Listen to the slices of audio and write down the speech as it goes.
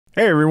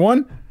Hey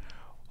everyone,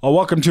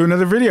 welcome to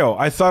another video.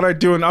 I thought I'd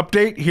do an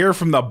update here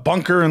from the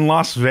bunker in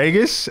Las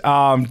Vegas.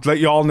 Let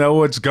you all know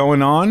what's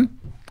going on.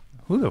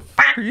 Who the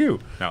fuck are you?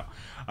 No,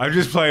 I'm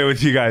just playing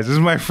with you guys. This is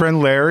my friend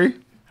Larry.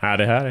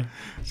 Howdy, howdy.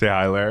 Say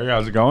hi, Larry.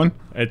 How's it going?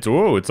 It's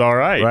all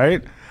right.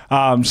 Right?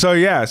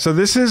 So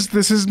this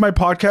is my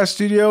podcast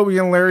studio.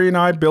 Larry and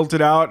I built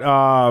it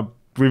out.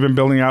 We've been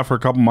building it out for a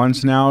couple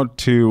months now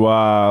to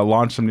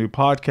launch some new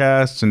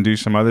podcasts and do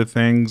some other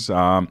things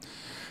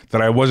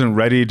that I wasn't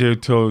ready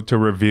to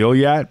reveal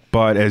yet.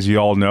 But as you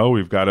all know,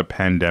 we've got a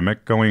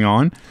pandemic going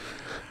on.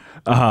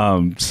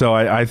 So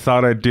I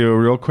thought I'd do a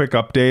real quick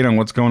update on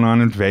what's going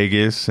on in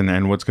Vegas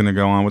and what's going to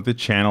go on with the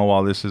channel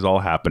while this is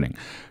all happening.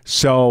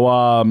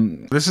 So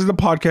this is the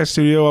podcast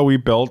studio we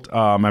built.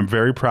 I'm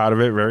very proud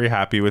of it, very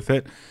happy with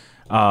it.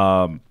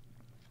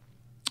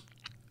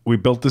 We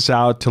built this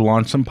out to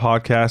launch some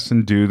podcasts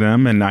and do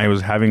them, and I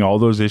was having all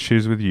those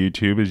issues with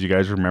YouTube, as you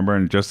guys remember,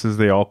 and just as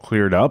they all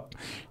cleared up,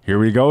 here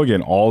we go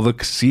again. All the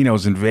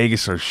casinos in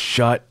Vegas are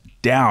shut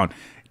down.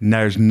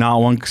 There's not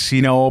one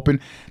casino open.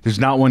 There's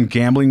not one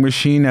gambling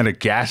machine at a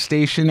gas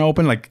station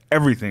open. Like,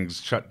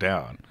 everything's shut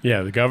down.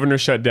 Yeah, the governor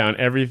shut down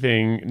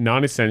everything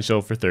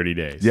non-essential for 30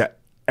 days. Yeah,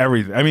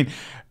 everything. I mean,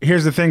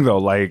 here's the thing, though.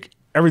 Like,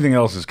 everything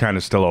else is kind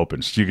of still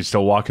open. So you can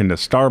still walk into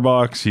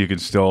Starbucks. You can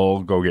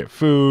still go get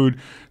food.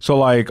 So,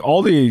 like,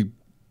 all the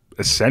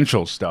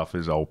essential stuff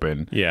is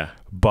open. Yeah.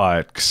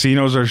 But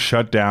casinos are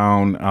shut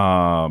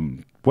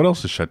down. What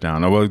else is shut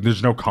down? Well,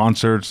 there's no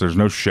concerts. There's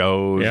no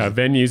shows. Yeah,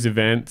 venues,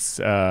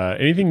 events,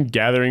 anything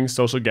gatherings,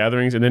 social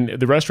gatherings. And then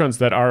the restaurants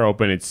that are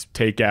open, it's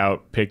takeout,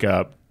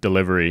 pickup,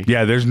 delivery.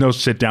 Yeah, there's no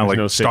sit down. Like,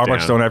 no sit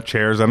Starbucks down. don't have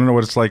chairs. I don't know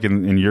what it's like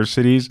in your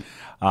cities.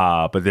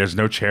 But there's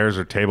no chairs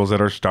or tables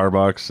at our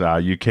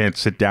Starbucks. You can't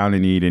sit down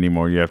and eat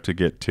anymore. You have to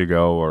get to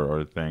go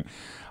or thing.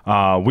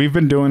 We've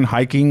been doing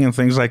hiking and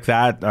things like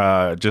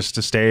that just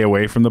to stay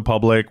away from the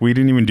public. We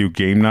didn't even do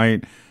game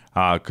night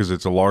because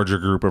it's a larger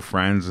group of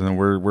friends, and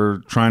we're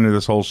trying to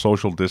this whole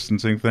social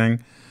distancing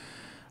thing.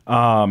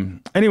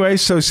 Anyway,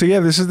 so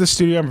yeah, this is the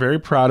studio. I'm very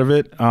proud of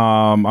it.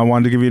 I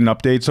wanted to give you an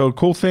update. So a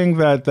cool thing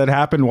that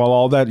happened while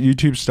all that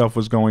YouTube stuff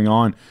was going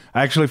on,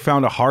 I actually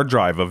found a hard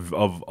drive of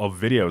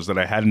videos that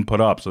I hadn't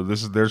put up. So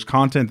there's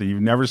content that you've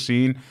never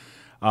seen.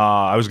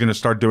 I was going to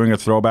start doing a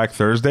Throwback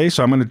Thursday,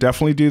 so I'm going to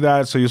definitely do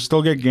that. So you'll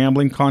still get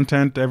gambling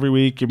content every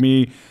week. Give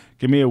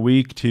me a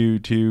week to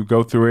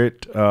go through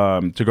it,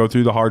 to go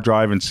through the hard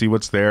drive and see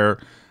what's there.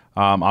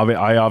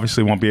 I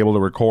obviously won't be able to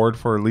record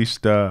for at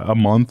least a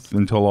month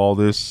until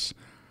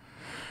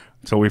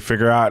we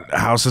figure out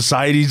how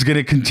society's going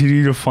to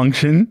continue to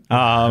function.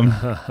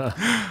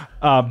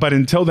 But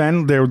until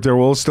then, there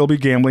will still be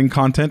gambling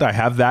content. I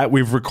have that.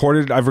 I've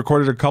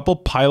recorded a couple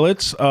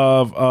pilots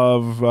of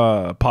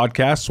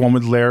podcasts, one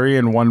with Larry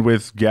and one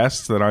with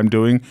guests that I'm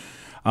doing.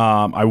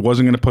 I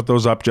wasn't going to put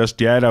those up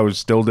just yet. I was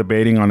still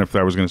debating on if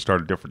I was going to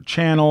start a different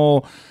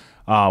channel.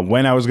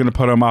 When I was going to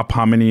put them up,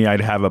 how many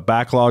I'd have a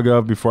backlog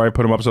of before I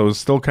put them up. So it was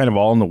still kind of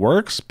all in the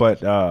works.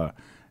 But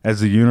as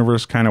the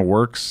universe kind of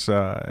works,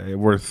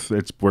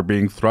 we're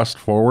being thrust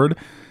forward.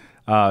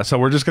 So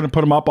we're just going to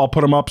put them up. I'll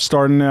put them up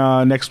starting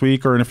next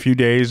week or in a few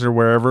days or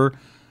wherever,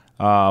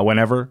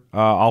 whenever.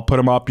 I'll put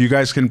them up. You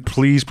guys can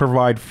please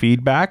provide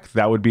feedback.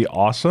 That would be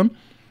awesome.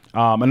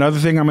 Another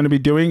thing I'm going to be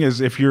doing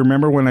is, if you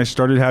remember when I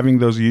started having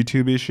those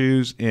YouTube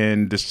issues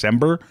in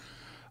December,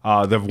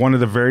 one of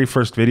the very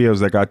first videos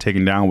that got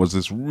taken down was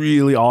this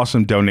really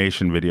awesome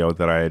donation video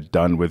that I had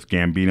done with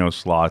Gambino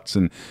slots,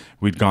 and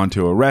we'd gone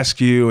to a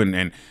rescue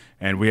and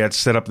we had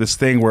set up this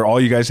thing where all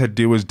you guys had to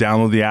do was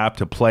download the app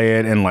to play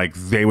it, and like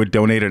they would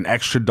donate an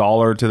extra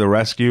 $1 to the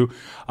rescue.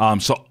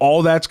 So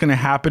all that's going to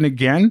happen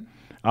again.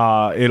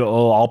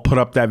 I'll put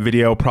up that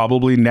video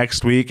probably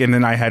next week, and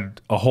then I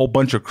had a whole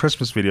bunch of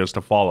Christmas videos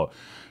to follow.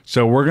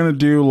 So we're gonna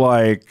do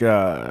like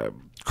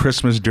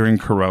Christmas during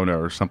Corona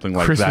or something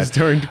like Christmas that.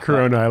 during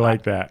Corona, I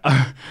like that.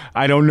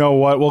 I don't know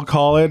what we'll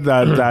call it.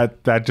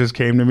 That just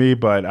came to me,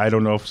 but I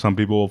don't know if some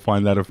people will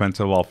find that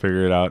offensive. I'll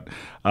figure it out.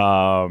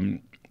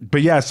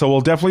 But yeah, so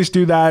we'll definitely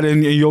do that,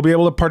 and you'll be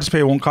able to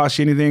participate. It won't cost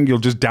you anything. You'll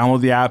just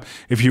download the app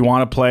if you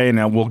want to play,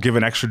 and we'll give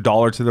an extra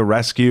 $1 to the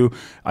rescue.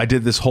 I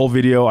did this whole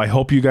video. I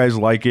hope you guys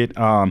like it.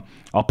 I'll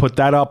put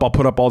that up. I'll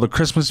put up all the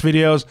Christmas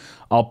videos.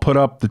 I'll put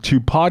up the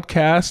 2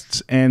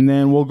 podcasts, and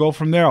then we'll go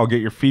from there. I'll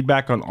get your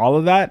feedback on all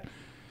of that.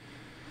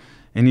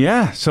 And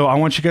yeah, so I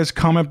want you guys to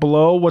comment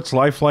below. What's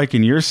life like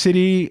in your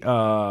city?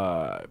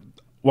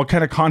 What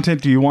kind of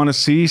content do you want to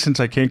see, since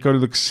I can't go to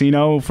the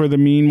casino for the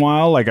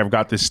meanwhile? Like, I've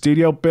got this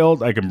studio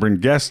built. I can bring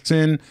guests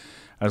in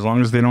as long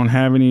as they don't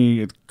have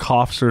any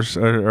coughs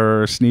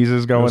or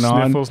sneezes going on.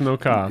 No sniffles, no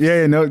coughs.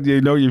 Yeah,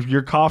 if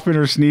you're coughing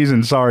or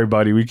sneezing, sorry,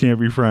 buddy. We can't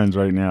be friends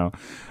right now.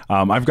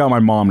 I've got my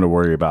mom to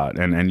worry about,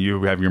 and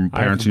you have your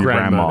parents and your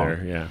grandma.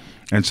 Yeah.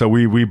 And so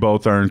we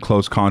both are in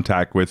close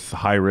contact with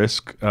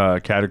high-risk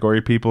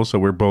category people, so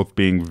we're both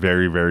being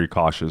very, very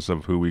cautious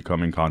of who we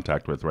come in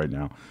contact with right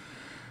now.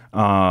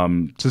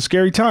 It's a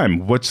scary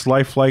time. What's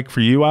life like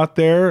for you out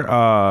there?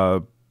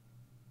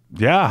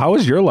 Yeah, how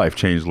has your life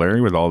changed, Larry,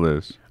 with all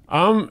this?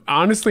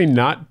 Honestly,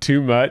 not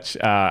too much.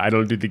 I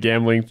don't do the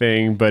gambling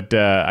thing, but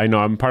I know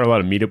I'm part of a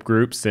lot of meetup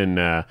groups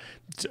and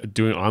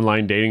doing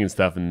online dating and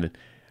stuff, and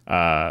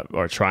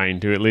or trying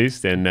to at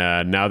least. And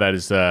now that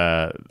is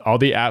all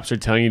the apps are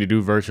telling you to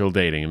do virtual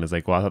dating, and it's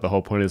like, well, I thought the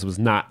whole point of this was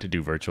not to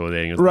do virtual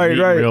dating, it was to meet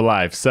in real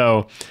life.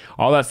 So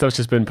all that stuff's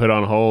just been put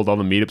on hold. All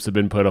the meetups have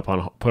been put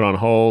on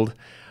hold.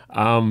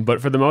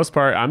 But for the most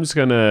part, I'm just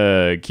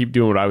gonna keep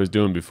doing what I was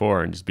doing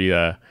before and just be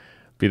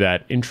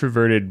that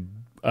introverted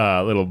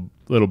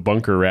little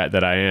bunker rat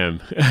that I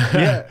am.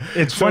 Yeah,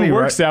 it's so funny. It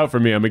works out for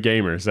me. I'm a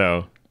gamer,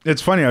 so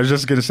it's funny. I was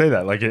just gonna say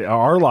that. Like,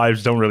 our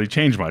lives don't really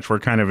change much. We're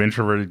kind of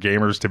introverted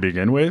gamers to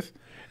begin with.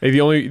 The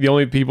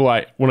only people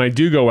when I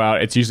do go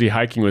out, it's usually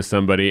hiking with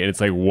somebody, and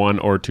it's like 1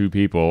 or 2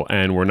 people,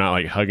 and we're not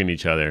like hugging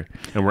each other,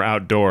 and we're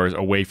outdoors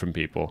away from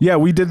people. Yeah,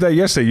 we did that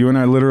yesterday. You and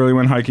I literally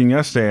went hiking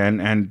yesterday,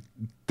 and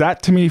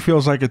that to me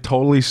feels like a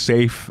totally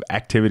safe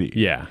activity.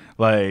 Yeah,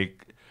 like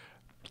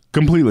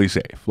completely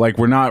safe. Like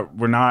we're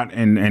not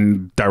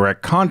in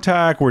direct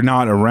contact. We're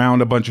not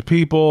around a bunch of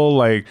people.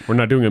 Like we're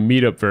not doing a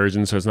meetup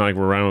version, so it's not like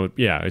we're around with,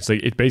 it's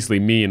like it's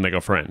basically me and like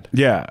a friend.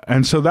 Yeah,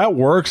 and so that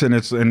works, and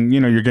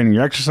you're getting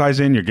your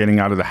exercise in, you're getting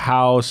out of the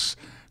house,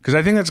 because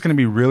I think that's going to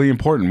be really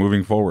important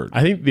moving forward.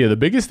 I think the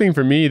biggest thing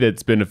for me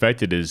that's been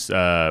affected is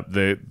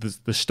the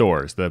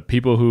stores, the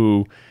people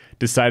who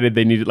decided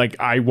they needed, like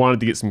I wanted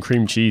to get some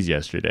cream cheese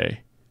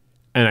yesterday,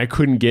 and I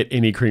couldn't get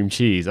any cream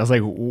cheese. I was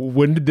like,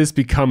 when did this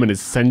become an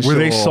essential? Were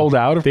they sold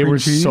out of cream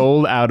cheese? They were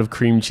sold out of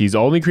cream cheese. The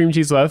only cream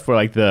cheese left were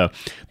like the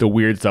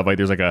weird stuff. Like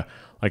there's like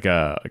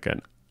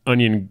an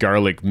onion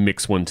garlic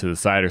mix one to the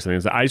side or something.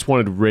 So I just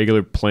wanted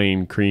regular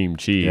plain cream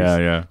cheese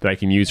that I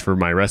can use for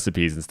my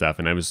recipes and stuff.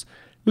 And it was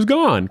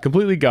gone,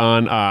 completely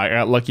gone. I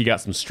got lucky,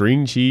 got some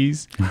string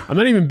cheese. I'm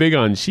not even big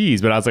on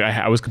cheese, but I was like,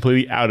 I was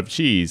completely out of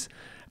cheese.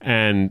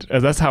 And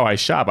that's how I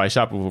shop. I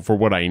shop for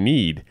what I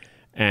need.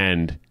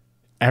 And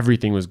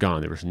everything was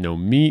gone. There was no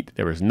meat.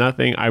 There was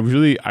nothing. I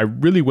really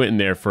went in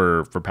there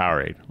for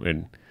Powerade,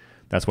 and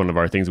that's one of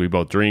our things we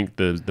both drink,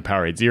 the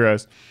Powerade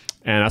Zeros,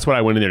 and that's what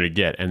I went in there to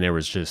get. And there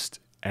was just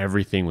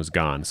everything was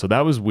gone. So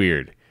that was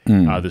weird.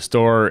 The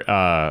store,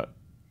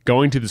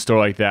 going to the store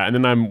like that,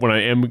 and then when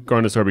I am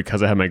going to the store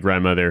because I have my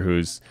grandmother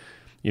who's,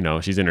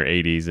 she's in her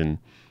 80s, and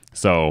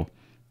so.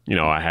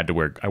 I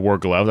wore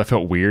gloves. I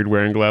felt weird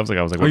wearing gloves. Like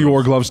I was like, you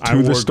wore gloves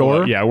to the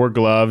store? Yeah, I wore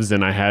gloves,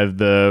 and I had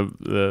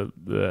the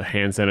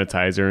hand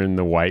sanitizer and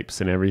the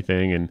wipes and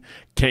everything, and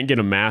can't get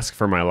a mask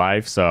for my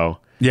life. So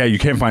yeah, you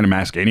can't find a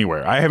mask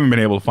anywhere. I haven't been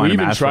able to find a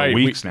mask for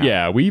weeks now.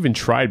 Yeah, we even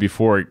tried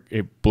before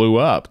it blew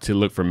up to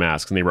look for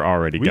masks, and they were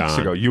already gone. Weeks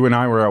ago, you and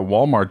I were at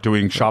Walmart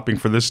doing shopping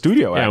for this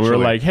studio. Yeah, and we were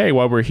like, hey,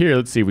 while we're here,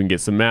 let's see if we can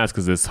get some masks,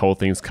 because this whole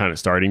thing's kind of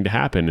starting to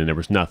happen, and there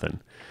was nothing.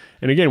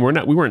 And again,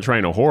 we weren't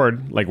trying to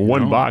hoard. Like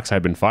one box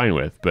I've been fine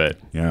with, but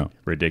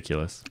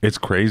ridiculous. It's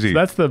crazy.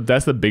 So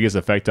that's the biggest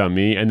effect on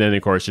me. And then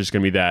of course just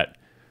gonna be that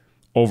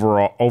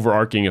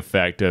overarching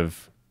effect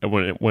of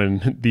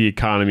when the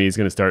economy is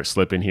gonna start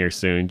slipping here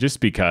soon, just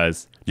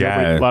because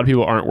a lot of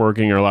people aren't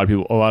working, or a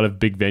lot of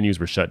big venues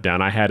were shut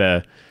down. I had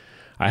an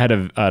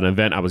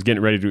event I was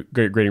getting ready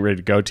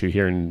to go to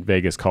here in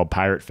Vegas called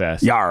Pirate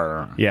Fest.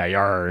 Yar. Yeah,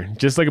 yar.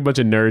 Just like a bunch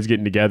of nerds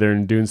getting together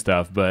and doing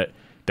stuff, but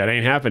that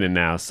ain't happening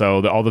now.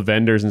 So all the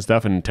vendors and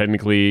stuff, and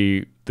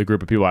technically the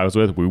group of people I was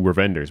with, we were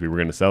vendors. We were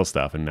going to sell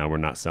stuff, and now we're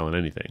not selling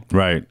anything.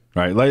 Right.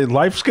 Like,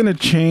 life's going to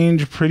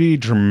change pretty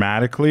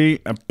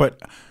dramatically,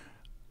 but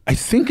I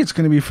think it's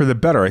going to be for the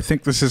better. I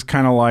think this is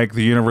kind of like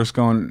the universe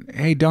going,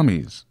 hey,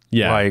 dummies.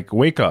 Yeah. Like,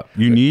 wake up.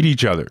 You need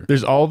each other.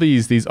 There's all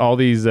these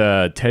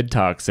TED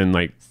Talks and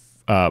like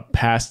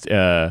past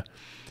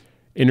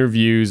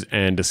interviews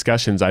and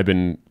discussions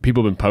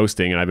people have been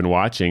posting, and I've been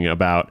watching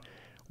about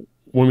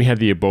when we had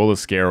the Ebola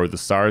scare or the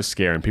SARS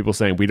scare, and people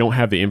saying we don't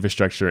have the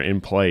infrastructure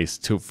in place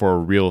for a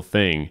real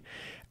thing.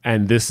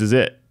 And this is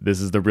it. This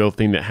is the real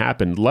thing that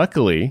happened.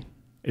 Luckily,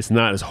 it's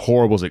not as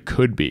horrible as it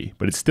could be,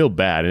 but it's still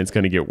bad, and it's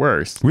going to get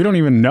worse. We don't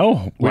even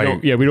know. We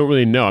don't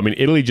really know. I mean,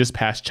 Italy just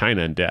passed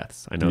China in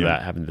deaths. I know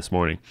that happened this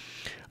morning.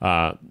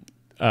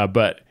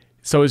 But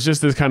so it's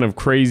just this kind of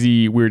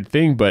crazy, weird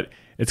thing, but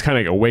it's kind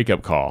of like a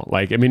wake-up call.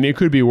 Like, I mean, it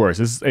could be worse.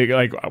 It's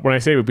like when I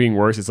say it being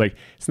worse, it's like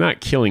it's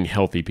not killing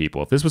healthy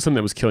people. If this was something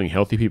that was killing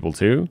healthy people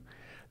too,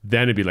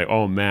 then it'd be like,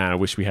 oh man, I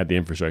wish we had the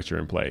infrastructure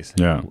in place.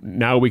 Yeah.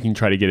 Now we can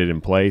try to get it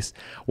in place.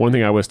 One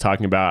thing I was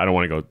talking about, I don't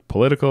want to go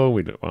political,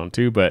 we don't want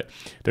to, but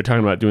they're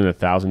talking about doing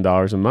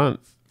 $1,000 a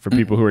month for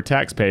people who are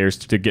taxpayers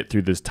to get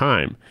through this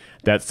time.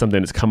 That's something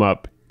that's come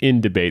up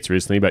in debates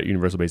recently about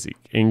universal basic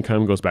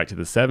income, goes back to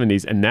the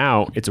 70s, and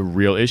now it's a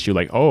real issue.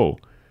 Like,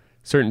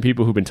 certain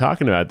people who've been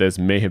talking about this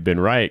may have been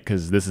right,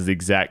 because this is the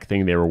exact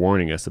thing they were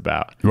warning us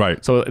about.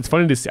 Right. So it's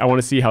funny to see. I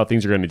want to see how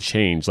things are going to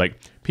change. Like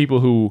people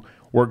who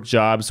work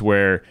jobs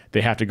where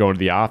they have to go into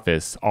the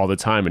office all the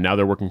time, and now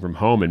they're working from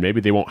home, and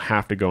maybe they won't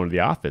have to go into the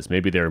office.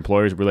 Maybe their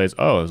employers realize,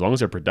 as long as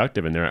they're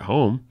productive and they're at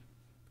home,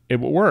 it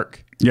will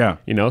work. Yeah.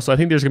 So I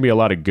think there's going to be a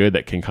lot of good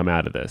that can come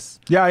out of this.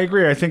 Yeah, I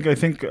agree. I think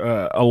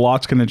a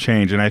lot's going to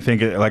change. And I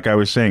think, like I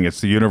was saying,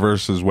 it's the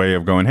universe's way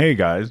of going, hey,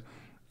 guys,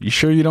 you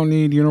sure you don't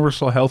need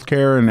universal health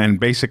care and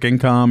basic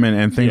income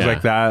and things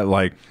like that?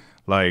 Like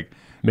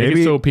Make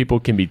it so people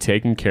can be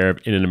taken care of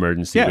in an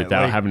emergency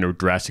without having to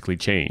drastically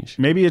change.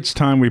 Maybe it's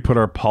time we put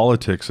our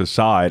politics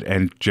aside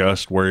and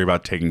just worry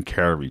about taking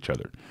care of each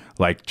other.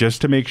 Like, just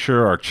to make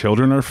sure our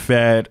children are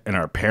fed and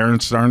our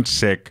parents aren't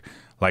sick.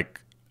 Like,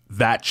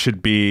 that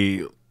shouldn't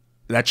be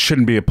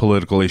a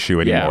political issue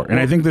anymore. And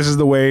I think this is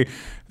the way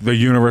the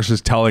universe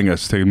is telling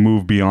us to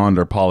move beyond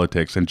our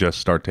politics and just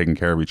start taking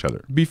care of each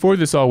other. Before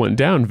this all went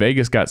down,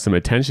 Vegas got some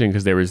attention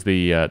because there was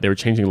they were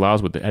changing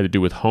laws that had to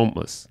do with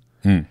homeless.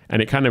 And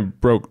it kind of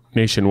broke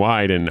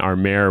nationwide, and our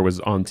mayor was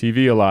on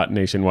TV a lot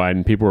nationwide,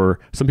 and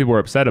some people were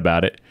upset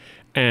about it.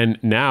 And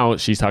now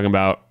she's talking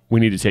about we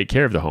need to take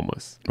care of the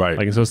homeless. Right.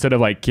 Like, so instead of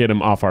like get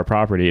them off our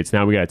property, it's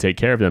now we got to take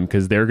care of them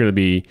because they're going to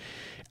be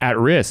at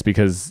risk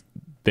because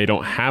they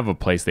don't have a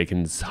place they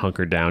can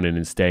hunker down in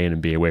and stay in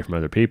and be away from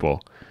other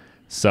people.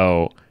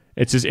 So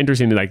it's just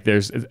interesting that like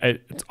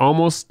it's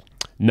almost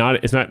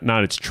not,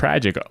 it's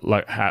tragic,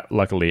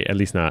 luckily, at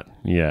least not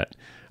yet.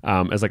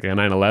 As like a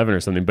 9/11 or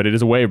something, but it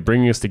is a way of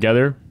bringing us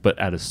together, but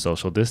at a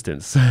social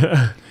distance.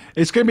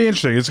 It's going to be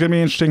interesting. It's going to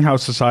be interesting how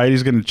society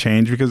is going to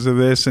change because of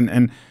this.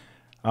 And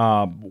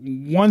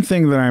one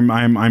thing that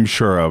I'm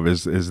sure of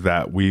is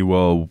that we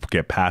will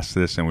get past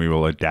this and we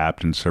will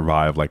adapt and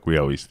survive like we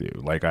always do.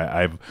 Like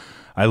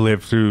I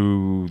lived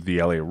through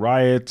the LA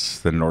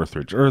riots, the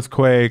Northridge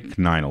earthquake,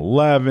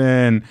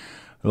 9/11.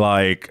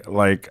 Like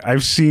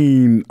I've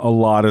seen a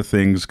lot of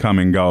things come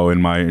and go in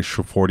my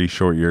 40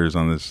 short years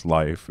on this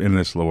life, in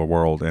this little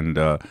world. And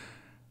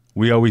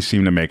we always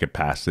seem to make it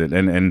past it.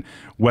 And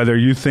whether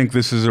you think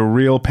this is a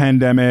real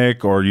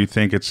pandemic or you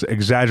think it's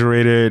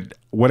exaggerated,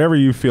 whatever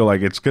you feel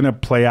like it's going to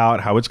play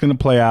out, how it's going to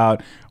play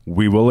out,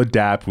 we will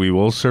adapt, we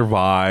will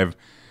survive.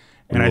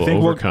 And I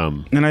think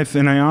overcome. And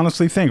I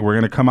honestly think we're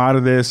going to come out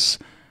of this,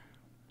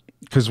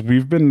 because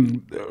we've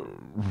been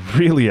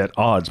really at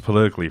odds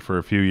politically for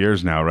a few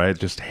years now, right?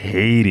 Just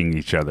hating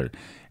each other.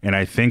 And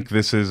I think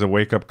this is a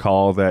wake-up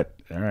call that,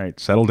 all right,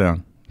 settle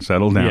down.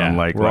 Yeah,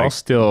 like we're all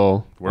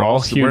humans.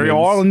 We're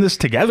all in this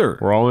together.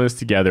 We're all in this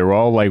together. We're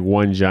all like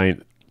one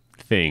giant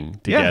thing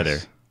together.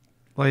 Yes.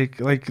 Like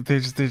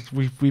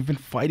we've been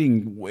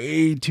fighting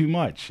way too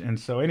much. And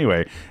so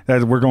anyway,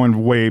 we're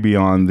going way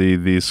beyond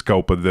the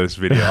scope of this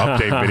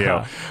update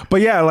video.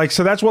 But yeah, like,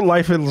 so that's what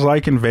life is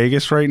like in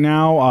Vegas right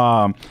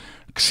now.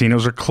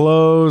 Casinos are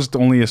closed.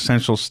 Only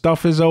essential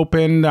stuff is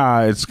open.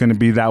 It's going to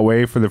be that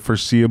way for the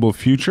foreseeable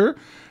future.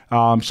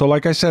 So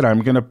like I said,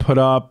 I'm going to put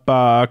up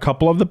a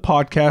couple of the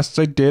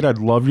podcasts I did. I'd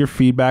love your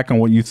feedback on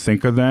what you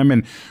think of them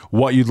and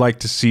what you'd like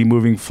to see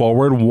moving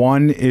forward.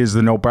 One is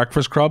the No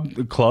Breakfast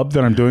Club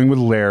that I'm doing with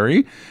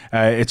Larry.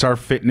 It's our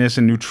fitness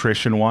and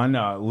nutrition one.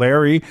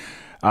 Larry,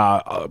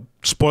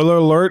 spoiler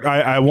alert,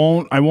 I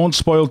won't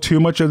spoil too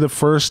much of the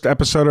first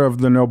episode of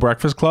the No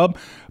Breakfast Club,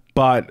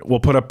 but we'll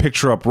put a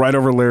picture up right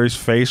over Larry's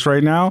face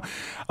right now.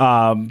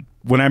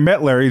 When I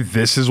met Larry,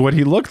 this is what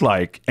he looked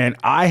like. And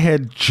I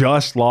had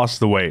just lost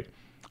the weight.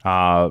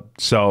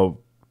 So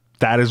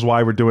that is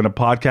why we're doing a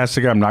podcast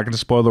again. I'm not going to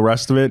spoil the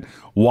rest of it.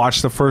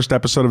 Watch the first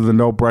episode of the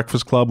No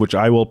Breakfast Club, which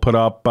I will put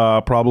up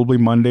probably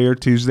Monday or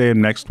Tuesday of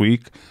next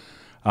week,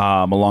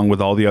 along with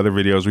all the other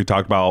videos we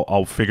talked about.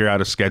 I'll figure out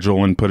a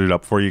schedule and put it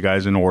up for you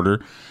guys in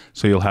order,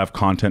 so you'll have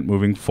content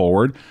moving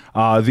forward.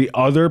 The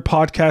other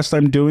podcast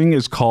I'm doing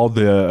is called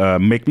the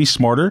Make Me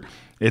Smarter.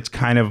 It's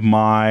kind of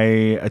my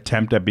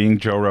attempt at being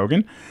Joe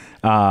Rogan.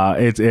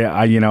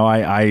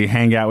 I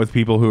hang out with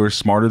people who are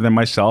smarter than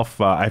myself.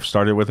 I've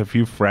started with a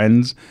few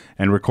friends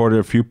and recorded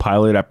a few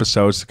pilot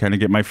episodes to kind of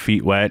get my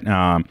feet wet.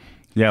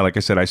 Like I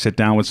said, I sit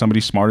down with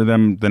somebody smarter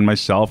than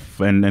myself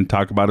and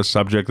talk about a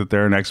subject that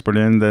they're an expert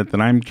in that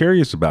I'm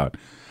curious about.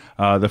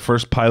 The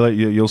first pilot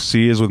you'll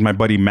see is with my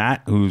buddy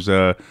Matt, who's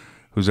a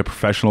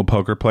professional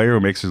poker player who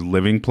makes his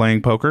living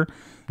playing poker.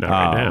 Not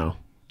right now.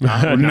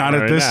 Not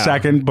at this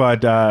second,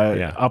 but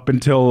up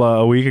until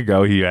a week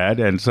ago he had.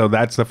 And so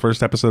that's the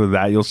first episode of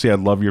that. You'll see.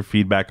 I'd love your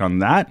feedback on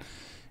that.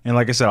 And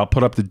like I said, I'll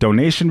put up the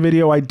donation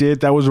video I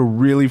did. That was a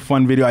really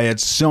fun video. I had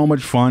so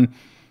much fun.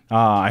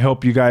 I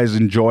hope you guys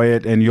enjoy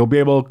it and you'll be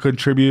able to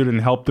contribute and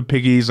help the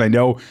piggies. I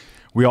know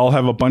we all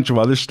have a bunch of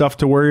other stuff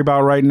to worry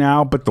about right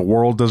now, but the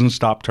world doesn't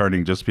stop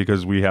turning just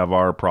because we have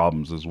our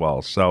problems as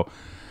well. So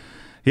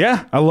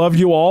yeah, I love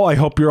you all. I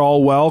hope you're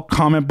all well.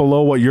 Comment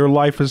below what your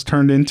life has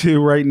turned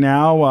into right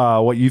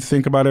now, what you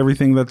think about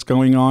everything that's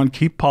going on.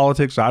 Keep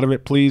politics out of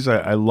it, please.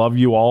 I love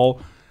you all.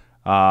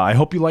 I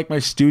hope you like my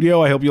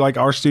studio. I hope you like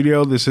our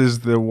studio.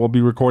 We'll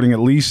be recording at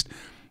least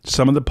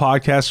some of the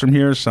podcasts from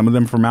here, some of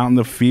them from out in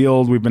the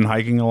field. We've been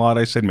hiking a lot.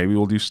 I said maybe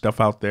we'll do stuff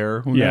out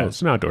there. Who knows?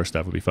 Some outdoor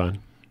stuff would be fun.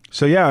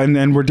 So yeah,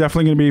 and we're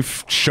definitely going to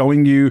be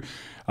showing you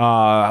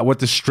what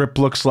the strip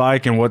looks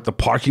like and what the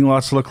parking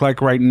lots look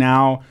like right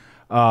now.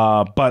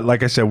 But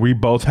like I said, we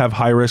both have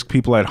high-risk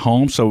people at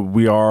home, so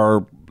we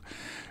are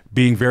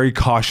being very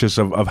cautious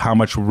of how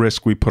much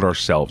risk we put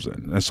ourselves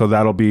in. And so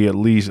that'll be at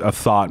least a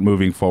thought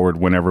moving forward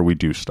whenever we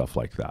do stuff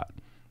like that.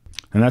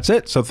 And that's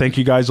it. So thank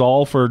you guys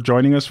all for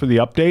joining us for the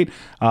update.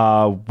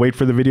 Wait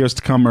for the videos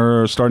to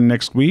come starting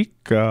next week.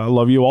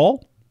 Love you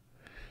all.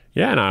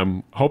 Yeah, and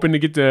I'm hoping to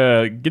get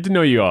to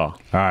know you all.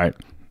 All right.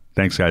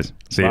 Thanks, guys.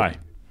 See you. Bye.